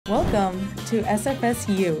Welcome to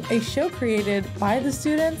SFSYou, a show created by the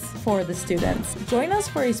students for the students. Join us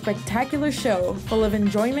for a spectacular show full of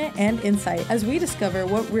enjoyment and insight as we discover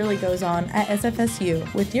what really goes on at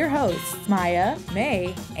SFSYou with your hosts, Maya,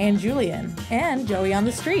 May, and Julian, and Joey on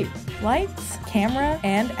the street. Lights, camera,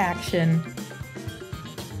 and action.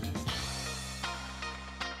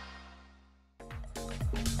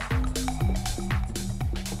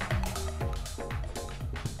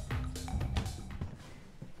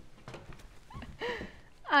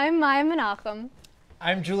 I'm Maya Menachem.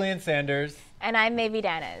 I'm Julian Sanders. And I'm Maybe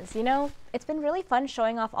Danez. You know, it's been really fun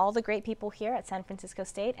showing off all the great people here at San Francisco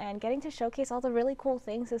State and getting to showcase all the really cool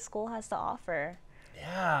things this school has to offer.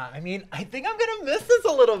 Yeah, I mean, I think I'm gonna miss this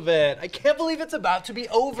a little bit. I can't believe it's about to be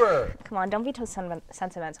over. Come on, don't be too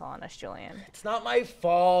sentimental on us, Julian. It's not my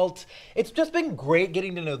fault. It's just been great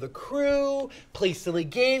getting to know the crew, play silly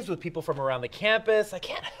games with people from around the campus. I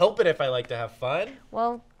can't help it if I like to have fun.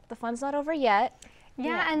 Well, the fun's not over yet.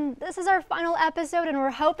 Yeah, and this is our final episode, and we're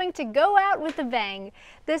hoping to go out with a bang.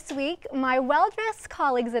 This week, my well-dressed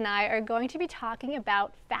colleagues and I are going to be talking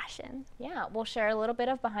about fashion. Yeah, we'll share a little bit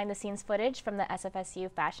of behind-the-scenes footage from the SFSYou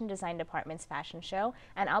Fashion Design Department's fashion show,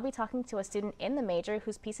 and I'll be talking to a student in the major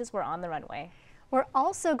whose pieces were on the runway. We're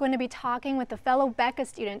also going to be talking with a fellow Becca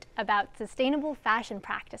student about sustainable fashion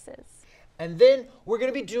practices. And then we're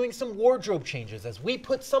gonna be doing some wardrobe changes as we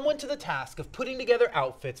put someone to the task of putting together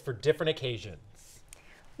outfits for different occasions.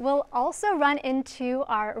 We'll also run into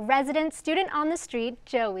our resident student on the street,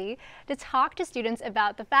 Joey, to talk to students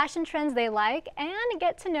about the fashion trends they like and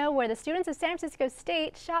get to know where the students of San Francisco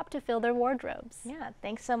State shop to fill their wardrobes. Yeah,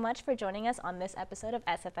 thanks so much for joining us on this episode of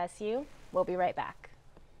SFSYou. We'll be right back.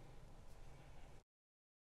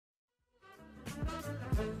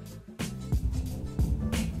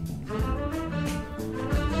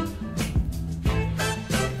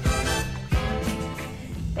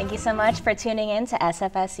 Thank you so much for tuning in to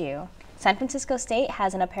SFSYou. San Francisco State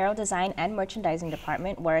has an apparel design and merchandising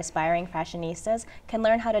department where aspiring fashionistas can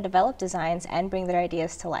learn how to develop designs and bring their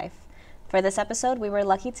ideas to life. For this episode, we were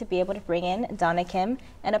lucky to be able to bring in Donna Kim,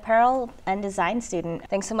 an apparel and design student.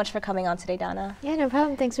 Thanks so much for coming on today, Donna. Yeah, no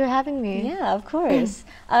problem. Thanks for having me. Yeah, of course.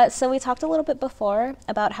 So we talked a little bit before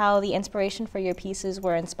about how the inspiration for your pieces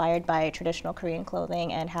were inspired by traditional Korean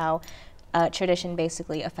clothing and how tradition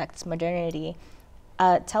basically affects modernity.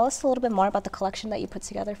 Tell us a little bit more about the collection that you put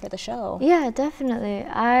together for the show. Yeah, definitely.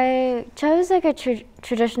 I chose like a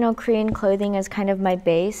traditional Korean clothing as kind of my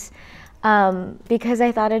base because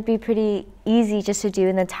I thought it'd be pretty easy just to do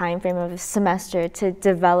in the time frame of a semester to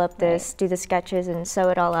develop this, do the sketches and sew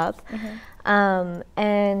it all up.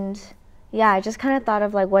 And yeah, I just kind of thought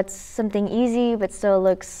of like what's something easy but still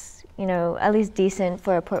looks, you know, at least decent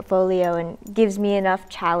for a portfolio and gives me enough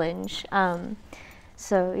challenge.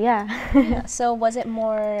 So yeah. So was it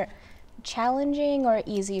more challenging or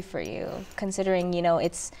easy for you, considering, you know,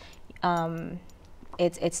 it's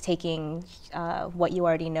taking what you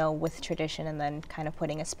already know with tradition and then kind of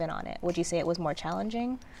putting a spin on it? Would you say it was more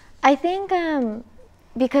challenging? I think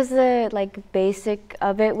because the like basic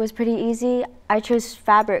of it was pretty easy, I chose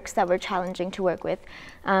fabrics that were challenging to work with.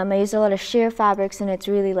 I used a lot of sheer fabrics, and it's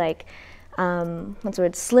really like what's the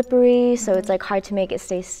word, slippery, so it's like hard to make it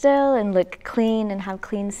stay still and look clean and have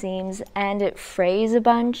clean seams, and it frays a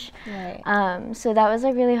bunch. Right. So that was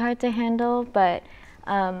like really hard to handle, but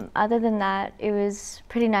other than that, it was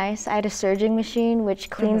pretty nice. I had a serging machine which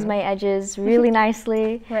cleans my edges really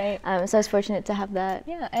nicely. Right. So I was fortunate to have that.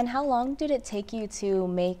 Yeah, and how long did it take you to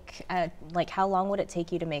make, like how long would it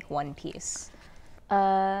take you to make one piece?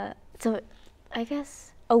 So I guess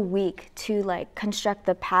a week to like construct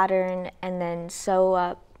the pattern and then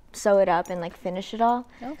sew it up and like finish it all.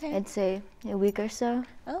 Okay. I'd say a week or so.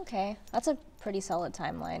 Okay, that's a pretty solid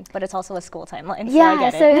timeline, but it's also a school timeline. Yeah, so I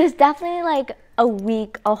get so it was definitely like a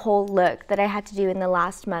week, a whole look that I had to do in the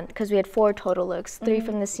last month because we had 4 total looks, 3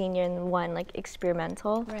 from the senior and 1 like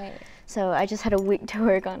experimental. Right. So I just had a week to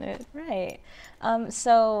work on it. Right.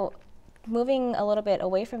 So moving a little bit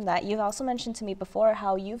away from that, you've also mentioned to me before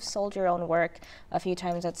how you've sold your own work a few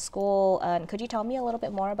times at school. Could you tell me a little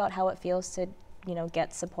bit more about how it feels to, you know,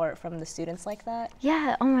 get support from the students like that?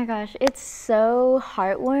 Yeah, oh my gosh, it's so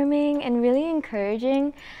heartwarming and really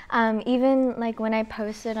encouraging. Even like when I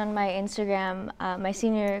posted on my Instagram, my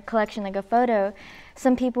senior collection, like a photo,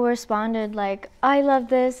 some people responded like, I love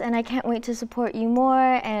this and I can't wait to support you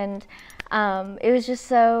more. And it was just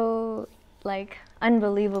so like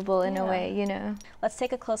unbelievable in a way, you know. Let's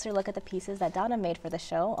take a closer look at the pieces that Donna made for the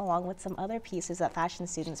show, along with some other pieces that fashion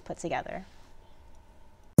students put together.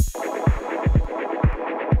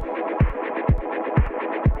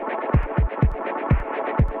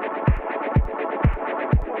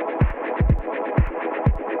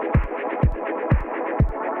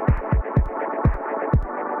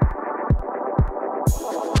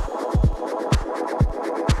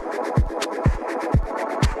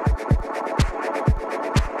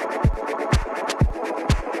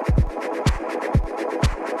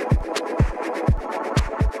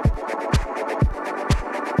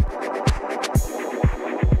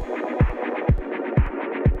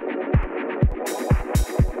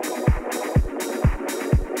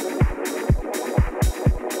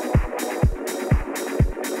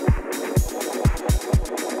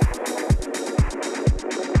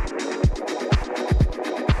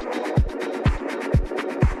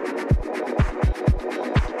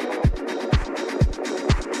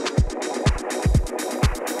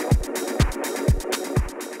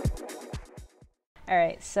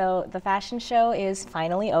 So the fashion show is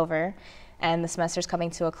finally over and the semester's coming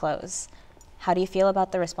to a close. How do you feel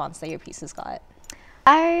about the response that your pieces got?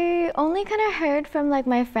 I only kind of heard from like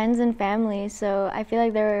my friends and family, so I feel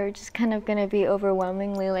like they were just kind of gonna be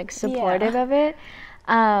overwhelmingly like supportive of it.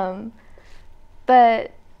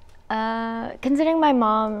 But considering my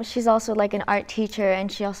mom, she's also like an art teacher and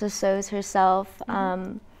she also sews herself.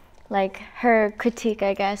 Like her critique,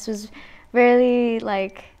 I guess, was really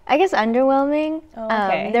like, I guess, underwhelming.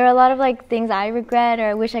 There are a lot of like things I regret or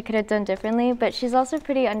I wish I could have done differently, but she's also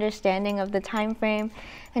pretty understanding of the time frame.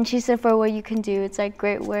 And she said, for what you can do, it's like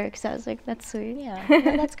great work. So I was like, that's sweet. Yeah,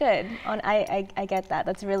 no, that's good. I get that.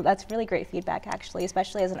 That's really great feedback, actually,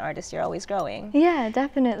 especially as an artist, you're always growing. Yeah,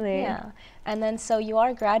 definitely. Yeah. And then, so you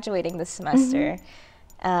are graduating this semester.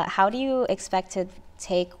 How do you expect to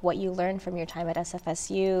take what you learned from your time at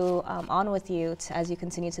SFSYou on with you as you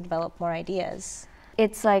continue to develop more ideas?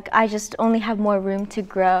 It's like I just only have more room to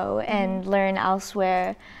grow and learn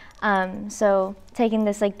elsewhere. So taking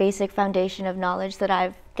this like basic foundation of knowledge that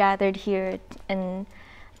I've gathered here and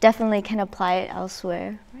definitely can apply it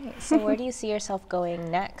elsewhere. Right. So where do you see yourself going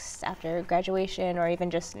next after graduation, or even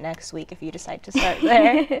just next week if you decide to start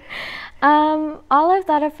there? All I've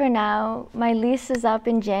thought of for now, my lease is up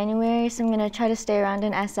in January, so I'm going to try to stay around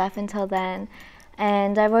in SF until then.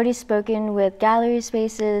 And I've already spoken with gallery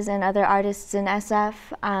spaces and other artists in SF,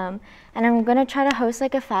 and I'm going to try to host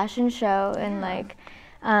like a fashion show and like,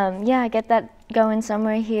 get that going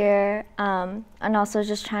somewhere here, and also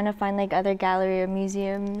just trying to find like other gallery or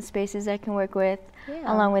museum spaces I can work with,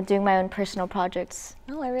 along with doing my own personal projects.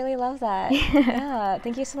 Oh, I really love that. Yeah,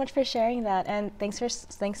 thank you so much for sharing that, and thanks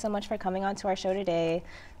so much for coming on to our show today,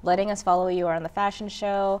 letting us follow you on the fashion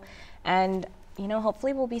show, and you know,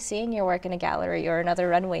 hopefully we'll be seeing your work in a gallery or another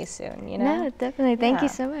runway soon, you know? No, definitely. Thank you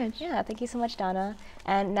so much. Yeah, thank you so much, Donna.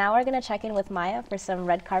 And now we're going to check in with Maya for some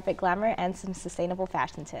red carpet glamour and some sustainable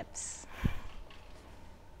fashion tips.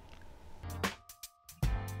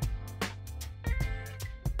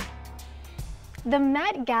 The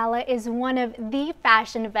Met Gala is one of the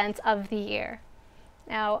fashion events of the year.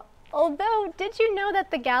 Now, although, did you know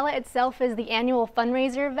that the gala itself is the annual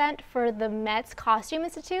fundraiser event for the Met's Costume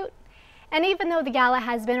Institute? And even though the gala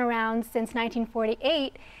has been around since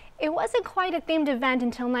 1948, it wasn't quite a themed event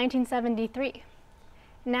until 1973.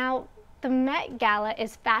 Now, the Met Gala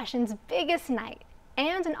is fashion's biggest night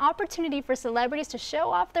and an opportunity for celebrities to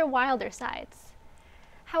show off their wilder sides.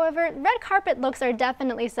 However, red carpet looks are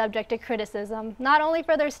definitely subject to criticism, not only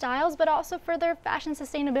for their styles, but also for their fashion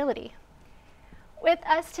sustainability. With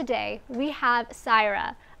us today, we have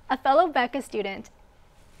Syra, a fellow Becca student.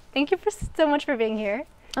 Thank you so much for being here.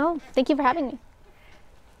 Oh, thank you for having me.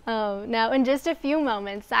 Now, in just a few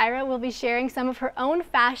moments, Syra will be sharing some of her own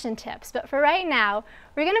fashion tips. But for right now,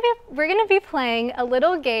 we're gonna be playing a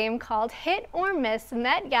little game called Hit or Miss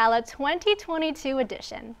Met Gala 2022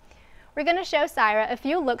 edition. We're gonna show Syra a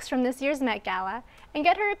few looks from this year's Met Gala and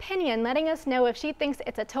get her opinion, letting us know if she thinks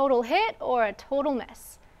it's a total hit or a total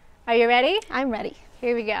miss. Are you ready? I'm ready.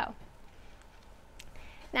 Here we go.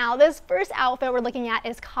 Now, this first outfit we're looking at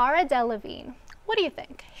is Cara Delevingne. What do you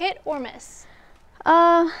think? Hit or miss?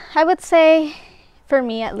 I would say, for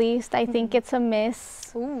me at least, I think it's a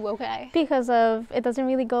miss. Ooh, okay. Because it doesn't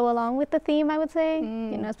really go along with the theme, I would say.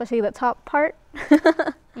 You know, especially the top part.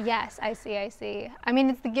 Yes, I see. I mean,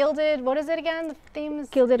 it's the gilded, what is it again? The theme is?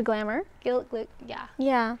 Gilded glamour. Yeah.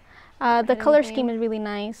 Yeah. The color scheme is really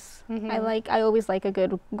nice. I always like a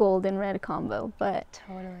good gold and red combo, but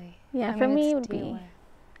Totally. yeah, for me it would be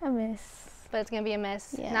a miss. But it's gonna be a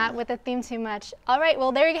miss, Yeah. not with the theme too much. All right,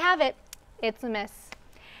 well, there you have it. It's a miss.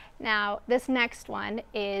 Now, this next one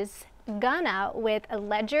is Gunna with a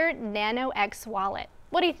Ledger Nano X wallet.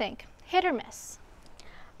 What do you think? Hit or miss?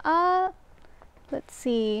 Let's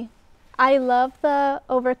see. I love the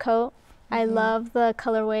overcoat. I love the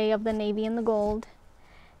colorway of the navy and the gold.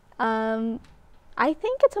 I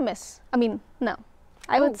think it's a miss. I mean, no.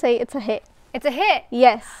 I would say it's a hit. It's a hit.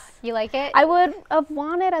 Yes. You like it? I would have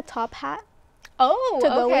wanted a top hat. Oh, to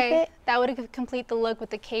go with okay. it. That would have complete the look with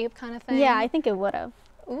the cape kind of thing. Yeah, I think it would have.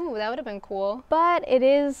 Ooh, that would have been cool. But it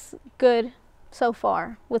is good so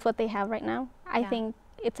far with what they have right now. I think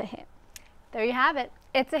it's a hit. There you have it.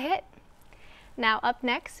 It's a hit. Now, up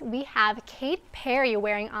next, we have Kate Perry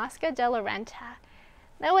wearing Oscar de la Renta.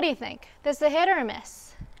 Now, what do you think? This a hit or a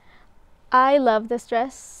miss? I love this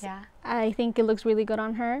dress. Yeah. I think it looks really good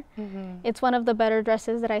on her. It's one of the better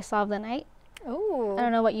dresses that I saw of the night. Ooh. I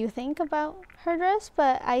don't know what you think about her dress,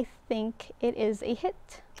 but I think it is a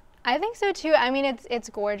hit. I think so too. I mean, it's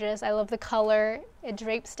gorgeous. I love the color. It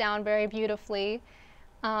drapes down very beautifully.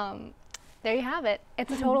 There you have it.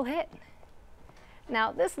 It's a total hit.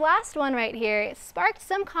 Now, this last one right here sparked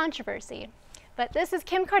some controversy, but this is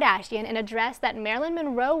Kim Kardashian in a dress that Marilyn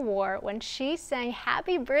Monroe wore when she sang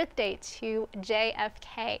Happy Birthday to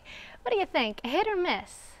JFK. What do you think? Hit or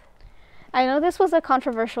miss? I know this was a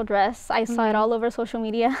controversial dress. I saw it all over social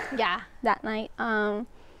media. Yeah. That night. I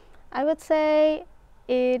would say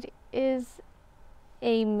it is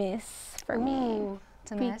a miss for me.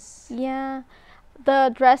 It's a miss. Yeah.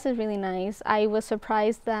 The dress is really nice. I was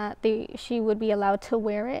surprised that she would be allowed to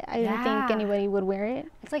wear it. I didn't think anybody would wear it.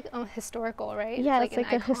 It's like historical, right? Yeah, it's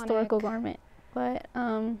like a historical garment. But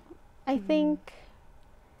I think,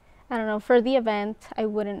 I don't know, for the event, I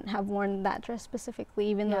wouldn't have worn that dress specifically,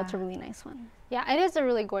 even though it's a really nice one. Yeah, it is a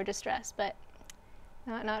really gorgeous dress, but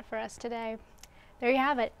not for us today. There you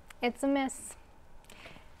have it. It's a miss.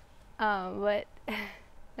 But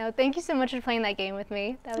no, thank you so much for playing that game with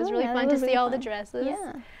me. That was really fun to see all the dresses.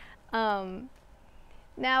 Yeah.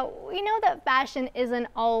 Now, we know that fashion isn't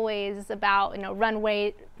always about,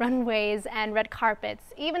 runways and red carpets,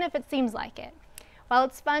 even if it seems like it. While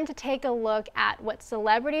it's fun to take a look at what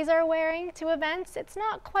celebrities are wearing to events, it's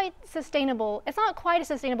not quite sustainable. It's not quite a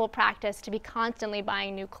sustainable practice to be constantly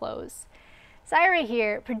buying new clothes. Syra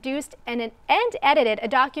here produced and edited a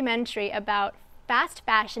documentary about fast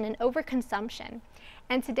fashion and overconsumption.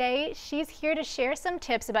 And today, she's here to share some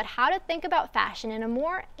tips about how to think about fashion in a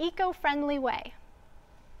more eco-friendly way.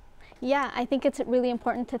 Yeah, I think it's really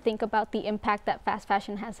important to think about the impact that fast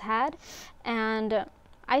fashion has had. And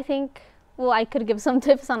I think, well, I could give some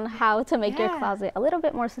tips on how to make your closet a little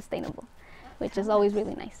bit more sustainable, which is always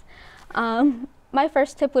really nice. My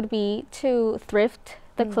first tip would be to thrift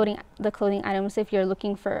the clothing items if you're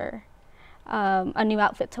looking for a new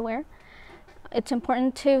outfit to wear. It's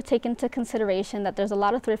important to take into consideration that there's a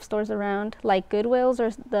lot of thrift stores around, like Goodwill's or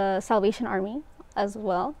the Salvation Army as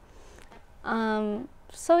well.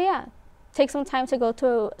 So yeah, take some time to go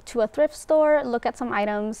to a thrift store, look at some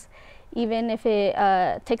items, even if it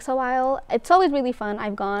takes a while. It's always really fun.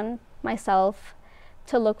 I've gone myself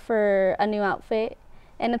to look for a new outfit,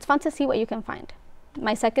 and it's fun to see what you can find.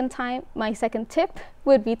 My second tip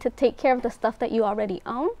would be to take care of the stuff that you already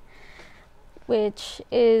own, which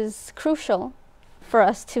is crucial for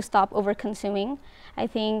us to stop over-consuming. I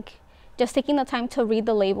think just taking the time to read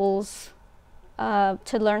the labels, to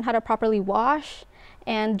learn how to properly wash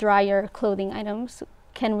and dry your clothing items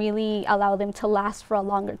can really allow them to last for a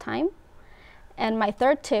longer time. And my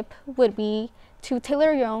third tip would be to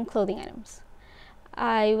tailor your own clothing items.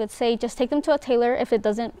 I would say just take them to a tailor if it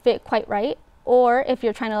doesn't fit quite right, or if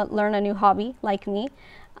you're trying to learn a new hobby like me,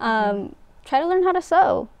 try to learn how to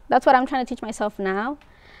sew. That's what I'm trying to teach myself now.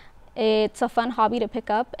 It's a fun hobby to pick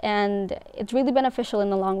up, and it's really beneficial in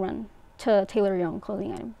the long run to tailor your own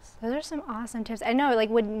clothing items. Those are some awesome tips. I know, like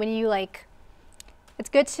when you it's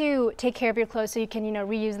good to take care of your clothes so you can,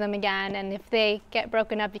 reuse them again, and if they get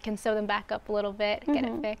broken up, you can sew them back up a little bit, get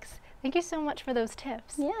it fixed. Thank you so much for those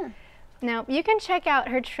tips. Yeah. Now, you can check out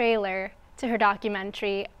her trailer to her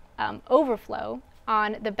documentary, Overflow,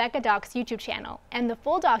 on the Becca Docs YouTube channel, and the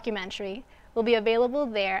full documentary will be available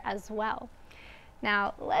there as well.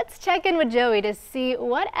 Now, let's check in with Joey to see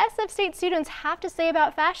what SF State students have to say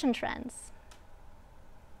about fashion trends.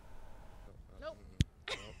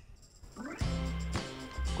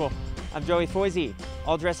 Cool. I'm Joey Foisey,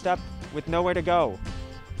 all dressed up with nowhere to go.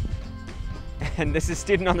 And this is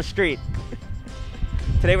Student on the Street.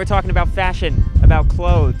 Today we're talking about fashion, about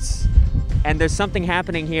clothes. And there's something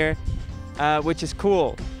happening here which is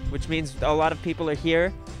cool, which means a lot of people are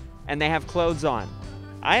here and they have clothes on.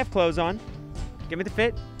 I have clothes on. Give me the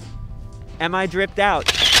fit. Am I dripped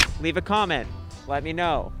out? Leave a comment. Let me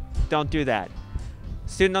know. Don't do that.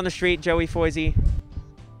 Student on the Street, Joey Foisey.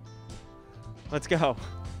 Let's go.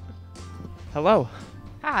 Hello.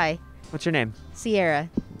 Hi. What's your name? Sierra.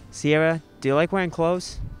 Sierra, do you like wearing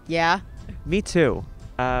clothes? Yeah. Me too.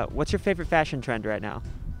 What's your favorite fashion trend right now?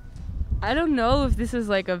 I don't know if this is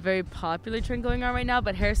like a very popular trend going on right now,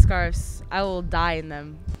 but hair scarves, I will die in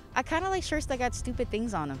them. I kind of like shirts that got stupid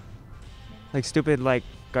things on them. Like stupid, like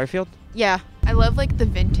Garfield? Yeah. I love like the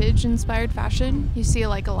vintage inspired fashion. You see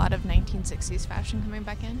like a lot of 1960s fashion coming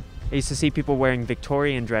back in. I used to see people wearing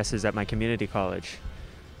Victorian dresses at my community college.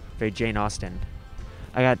 Very Jane Austen.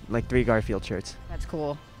 I got like 3 Garfield shirts. That's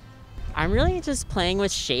cool. I'm really just playing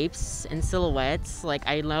with shapes and silhouettes. Like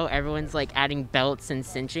I know everyone's like adding belts and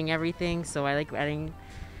cinching everything, so I like adding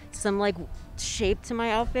some like shape to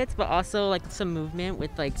my outfits, but also like some movement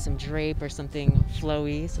with like some drape or something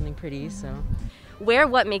flowy, something pretty. So wear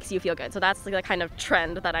what makes you feel good. So that's like the kind of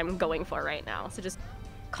trend that I'm going for right now. So just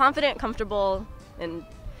confident, comfortable, and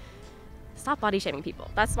stop body shaming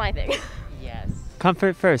people. That's my thing. Yes.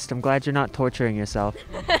 Comfort first. I'm glad you're not torturing yourself.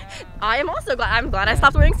 I am also glad. I'm glad I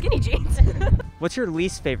stopped wearing skinny jeans. What's your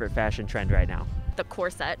least favorite fashion trend right now? The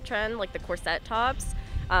corset trend, like the corset tops,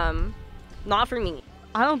 not for me.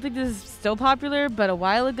 I don't think this is still popular, but a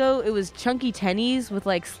while ago it was chunky tennies with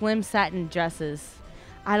like slim satin dresses.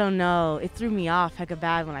 I don't know. It threw me off hecka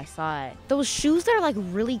bad when I saw it. Those shoes that are like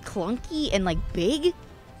really clunky and like big.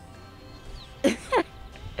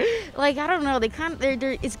 Like, I don't know.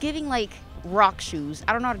 They're it's giving like rock shoes.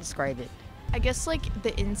 I don't know how to describe it. I guess like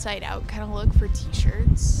the inside out kind of look for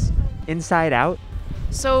t-shirts. Inside out?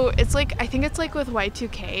 So it's like, I think it's like with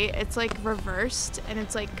Y2K, it's like reversed and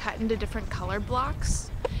it's like cut into different color blocks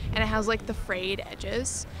and it has like the frayed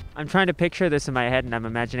edges. I'm trying to picture this in my head and I'm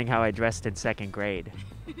imagining how I dressed in 2nd grade.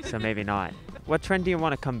 So maybe not. What trend do you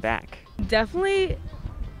want to come back? Definitely,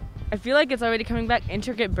 I feel like it's already coming back,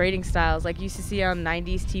 intricate braiding styles like you used to see on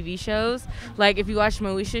 90s TV shows. Like if you watched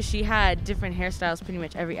Moesha, she had different hairstyles pretty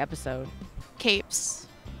much every episode. Capes.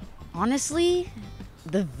 Honestly,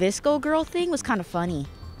 the Visco girl thing was kind of funny.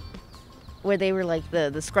 Where they were like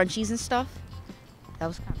the scrunchies and stuff. That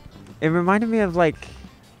was kind of funny. It reminded me of like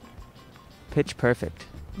Pitch Perfect.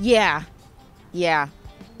 Yeah. Yeah.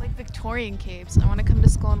 Like Victorian capes. I want to come to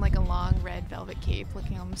school in like a long red velvet cape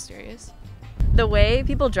looking all mysterious. The way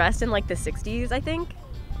people dressed in like the 60s, I think.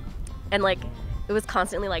 And like, it was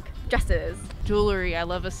constantly like dresses. Jewelry, I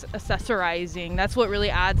love accessorizing. That's what really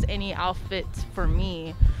adds any outfit for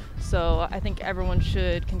me. So I think everyone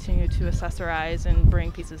should continue to accessorize and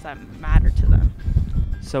bring pieces that matter to them.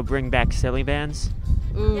 So bring back silly bands?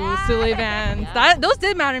 Ooh, Yeah. silly bands. Yeah. Those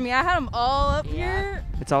did matter to me. I had them all up here.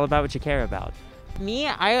 It's all about what you care about. Me,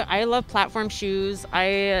 I love platform shoes.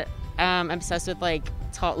 I am obsessed with like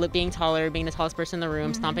being taller, being the tallest person in the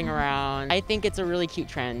room, stomping around. I think it's a really cute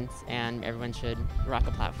trend and everyone should rock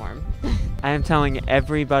a platform. I am telling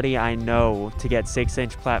everybody I know to get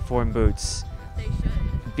 6-inch platform boots. They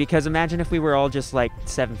should. Because imagine if we were all just like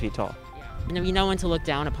 7 feet tall. You know when to look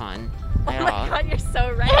down upon Oh at my all. god, you're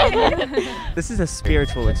so right. This is a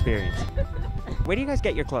spiritual experience. Where do you guys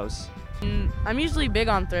get your clothes? I'm usually big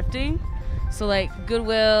on thrifting. So like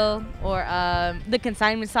Goodwill or the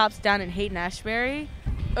consignment shops down in Hayden Ashbury,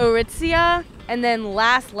 Aritzia, and then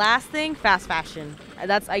last thing, fast fashion.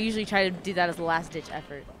 I usually try to do that as a last ditch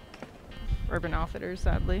effort. Urban Outfitters,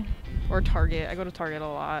 sadly. Or Target. I go to Target a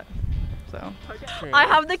lot. So. I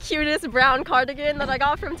have the cutest brown cardigan that I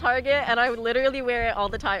got from Target and I would literally wear it all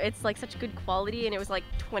the time. It's like such good quality and it was like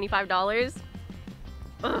 $25.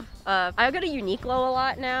 Ugh. I go to Uniqlo a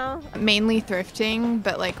lot now. Mainly thrifting,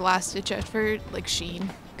 but like last ditch effort, like Shein,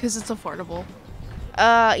 because it's affordable.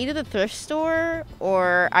 Either the thrift store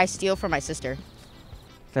or I steal from my sister.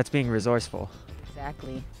 That's being resourceful.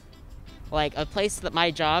 Exactly. Like a place that my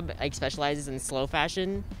job like specializes in slow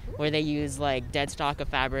fashion, where they use like dead stock of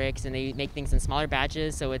fabrics and they make things in smaller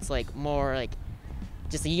batches, so it's like more like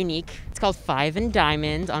just unique. It's called 5 and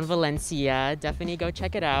Diamond on Valencia. Definitely go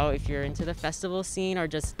check it out if you're into the festival scene or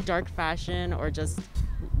just dark fashion or just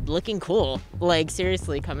looking cool. Like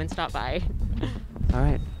seriously, come and stop by. All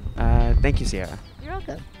right. Thank you, Sierra. You're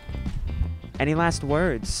welcome. Any last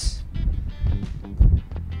words?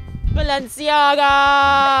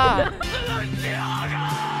 Balenciaga!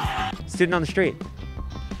 Student on the street.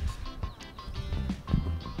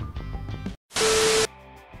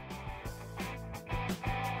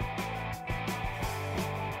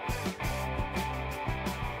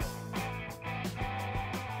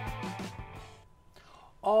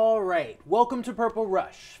 All right, welcome to Purple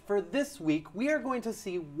Rush. For this week, we are going to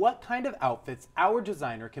see what kind of outfits our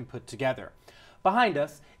designer can put together. Behind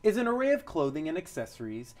us is an array of clothing and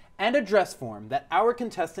accessories and a dress form that our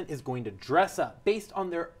contestant is going to dress up based on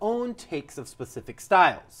their own takes of specific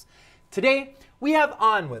styles. Today, we have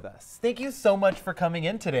An with us. Thank you so much for coming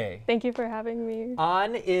in today. Thank you for having me.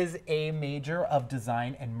 An is a major of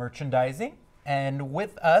design and merchandising, and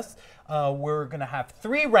with us, we're gonna have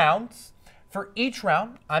 3 rounds. For each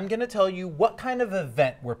round, I'm gonna tell you what kind of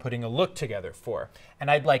event we're putting a look together for.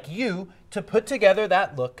 And I'd like you to put together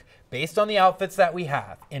that look based on the outfits that we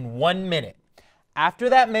have in 1 minute. After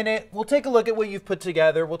that minute, we'll take a look at what you've put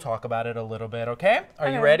together. We'll talk about it a little bit, okay? Are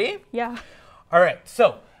you ready? Yeah. All right,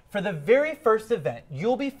 so for the very first event,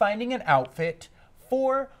 you'll be finding an outfit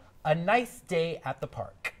for a nice day at the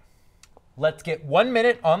park. Let's get 1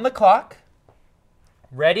 minute on the clock.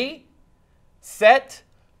 Ready, set,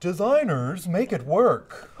 designers, make it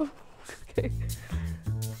work. Okay.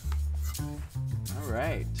 All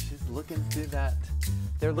right, she's looking through that.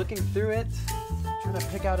 They're looking through it, trying to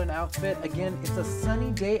pick out an outfit. Again, it's a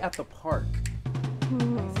sunny day at the park.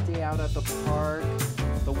 Nice day out at the park.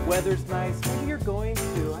 The weather's nice. Maybe you're going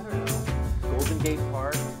to, I don't know, Golden Gate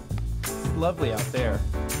Park. It's lovely out there.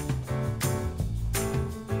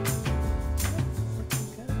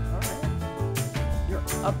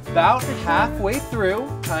 About halfway through.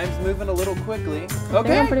 Time's moving a little quickly.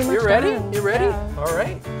 Okay, you ready? Done. You ready? Yeah. All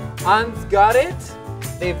right. An's got it.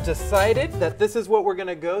 They've decided that this is what we're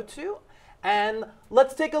gonna go to. And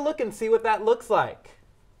let's take a look and see what that looks like.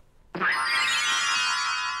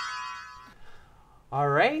 All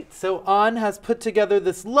right, so An has put together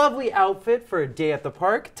this lovely outfit for a day at the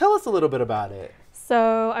park. Tell us a little bit about it.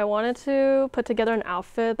 So I wanted to put together an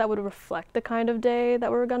outfit that would reflect the kind of day that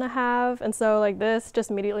we were gonna have. And so like this just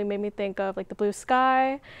immediately made me think of like the blue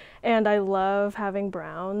sky. And I love having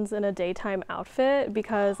browns in a daytime outfit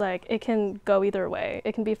because like it can go either way.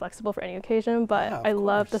 It can be flexible for any occasion, but Yeah, I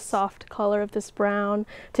love the soft color of this brown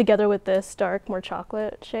together with this dark, more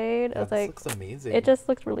chocolate shade. Yeah, It's this like, looks amazing. it just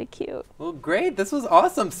looks really cute. Well, great. This was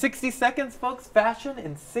awesome. 60 seconds, folks. Fashion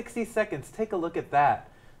in 60 seconds. Take a look at that.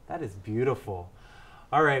 That is beautiful.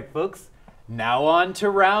 All right, folks. Now on to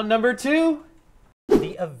round number 2.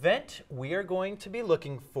 The event we are going to be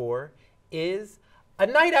looking for is a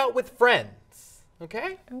night out with friends.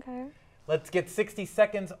 Okay? Okay. Let's get 60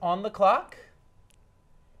 seconds on the clock.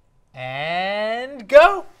 And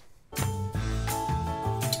go.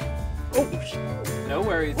 Oh, no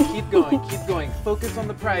worries. Keep going. Keep going. Focus on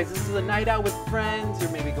the prize. This is a night out with friends.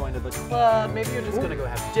 You're maybe going to the club. Maybe you're just going to go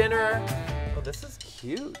have dinner. Oh, this is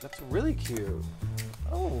cute. That's really cute.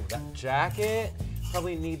 Oh, that jacket.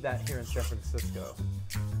 Probably need that here in San Francisco.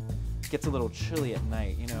 Gets a little chilly at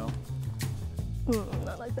night, you know.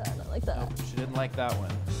 Not like that, not like that. Oh, she didn't like that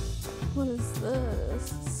one. What is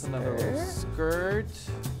this? It's another little skirt.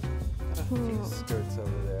 Got a few skirts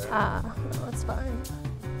over there. Ah, no, it's fine.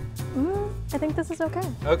 I think this is okay.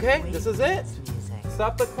 Okay, this is it.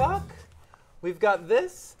 Stop the clock. We've got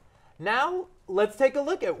this. Now, let's take a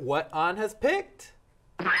look at what An has picked.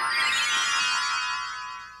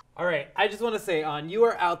 All right, I just want to say, An, you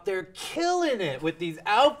are out there killing it with these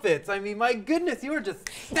outfits. I mean, my goodness, you are just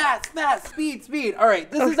stat, speed, speed. All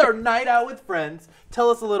right, this is our night out with friends.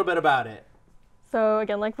 Tell us a little bit about it. So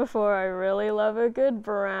again, like before, I really love a good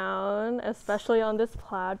brown, especially on this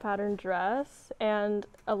plaid pattern dress and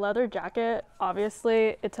a leather jacket.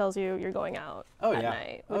 Obviously, it tells you you're going out at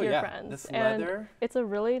night with your friends. This and leather. it's a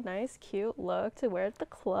really nice, cute look to wear at the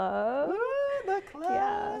club. Ooh, the club.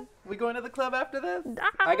 Yeah. We going to the club after this?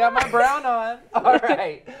 I got my brown on. All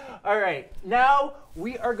right. All right. Now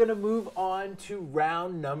we are going to move on to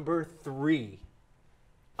round number 3.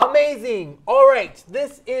 Amazing. All right.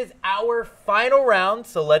 This is our final round,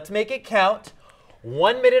 so let's make it count.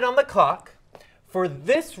 1 minute on the clock. For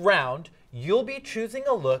this round, you'll be choosing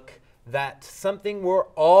a look that's something we're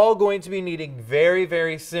all going to be needing very,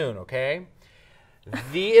 very soon, okay?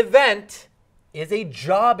 The event is a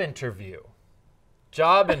job interview.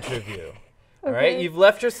 Job interview. All right, you've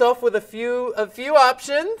left yourself with a few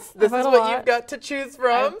options. This is what you've got to choose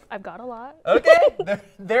from. I've got a lot. Okay,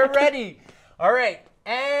 they're ready. All right,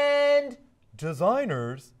 and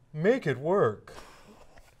designers make it work.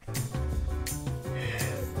 Okay.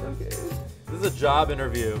 This is a job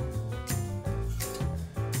interview.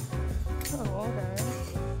 Oh,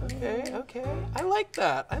 okay. Okay. I like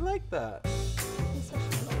that. I like that. This is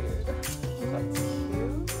actually weird. That's cute.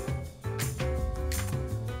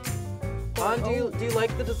 An, do you like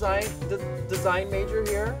the design major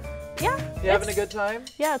here? Yeah. You having a good time?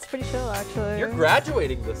 Yeah, it's pretty chill actually. You're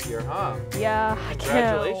graduating this year, huh? Yeah.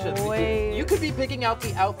 Congratulations. Can't wait. You could be picking out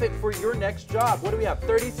the outfit for your next job. What do we have?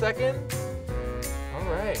 30 seconds? All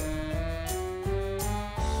right.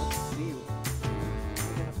 Let's see.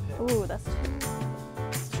 Ooh, that's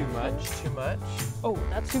too much. Too much. Oh,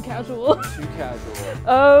 that's too casual. Too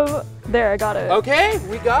casual. There, I got it. Okay,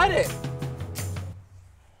 we got it.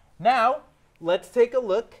 Now, let's take a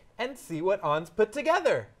look and see what An's put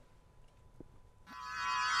together.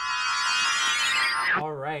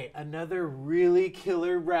 All right, another really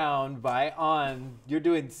killer round by An. You're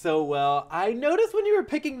doing so well. I noticed when you were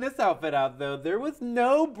picking this outfit out, though, there was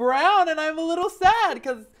no brown, and I'm a little sad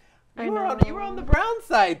because you were on the brown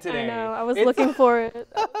side today. I know. I was looking for it.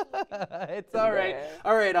 It's all right.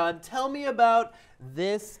 All right, An, tell me about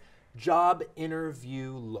this job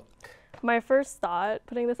interview look. My first thought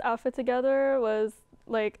putting this outfit together was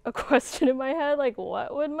like a question in my head, like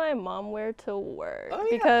what would my mom wear to work? Oh,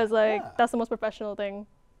 yeah, because that's the most professional thing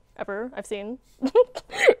ever I've seen.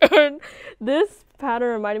 And this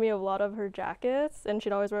pattern reminded me of a lot of her jackets, and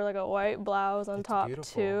she'd always wear like a white blouse on top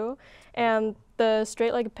too. And the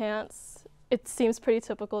straight leg pants, it seems pretty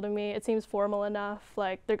typical to me. It seems formal enough,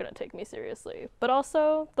 like they're gonna take me seriously. But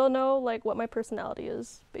also they'll know like what my personality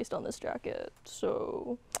is based on this jacket.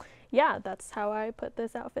 So yeah, that's how I put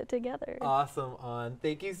this outfit together. Awesome, On.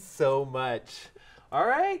 Thank you so much. All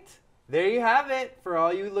right, there you have it. For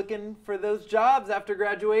all you looking for those jobs after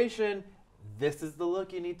graduation, this is the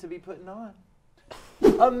look you need to be putting on.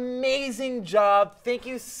 Amazing job. Thank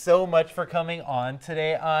you so much for coming on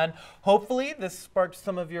today, On. Hopefully this sparked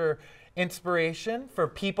some of your inspiration for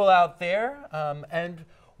people out there. And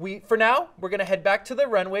for now, we're going to head back to the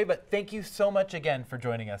runway, but thank you so much again for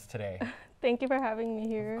joining us today. Thank you for having me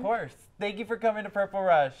here. Of course. Thank you for coming to Purple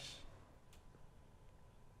Rush.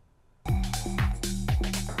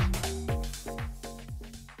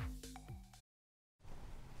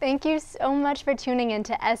 Thank you so much for tuning in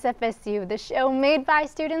to SFSYou, the show made by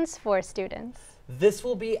students for students. This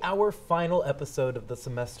will be our final episode of the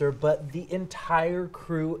semester, but the entire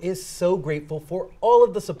crew is so grateful for all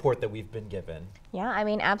of the support that we've been given. Yeah, I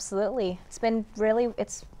mean, absolutely. It's been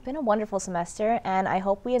a wonderful semester, and I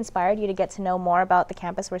hope we inspired you to get to know more about the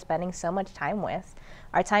campus we're spending so much time with.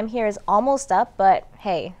 Our time here is almost up, but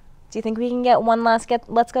hey, do you think we can get one last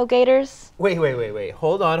Let's Go Gators? Wait.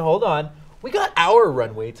 Hold on. We got our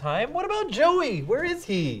runway time. What about Joey? Where is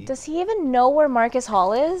he? Does he even know where Marcus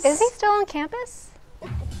Hall is? Is he still on campus?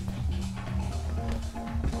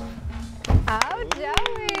 Oh,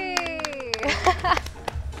 Joey!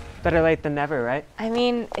 Better late than never, right? I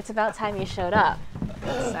mean, it's about time you showed up.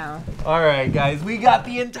 So. All right, guys, we got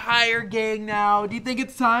the entire gang now. Do you think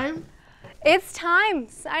it's time? It's time.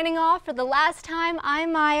 Signing off for the last time,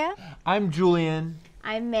 I'm Maya. I'm Julian.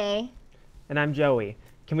 I'm May. And I'm Joey.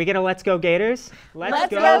 Can we get a Let's Go Gators? Let's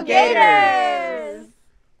go Gators!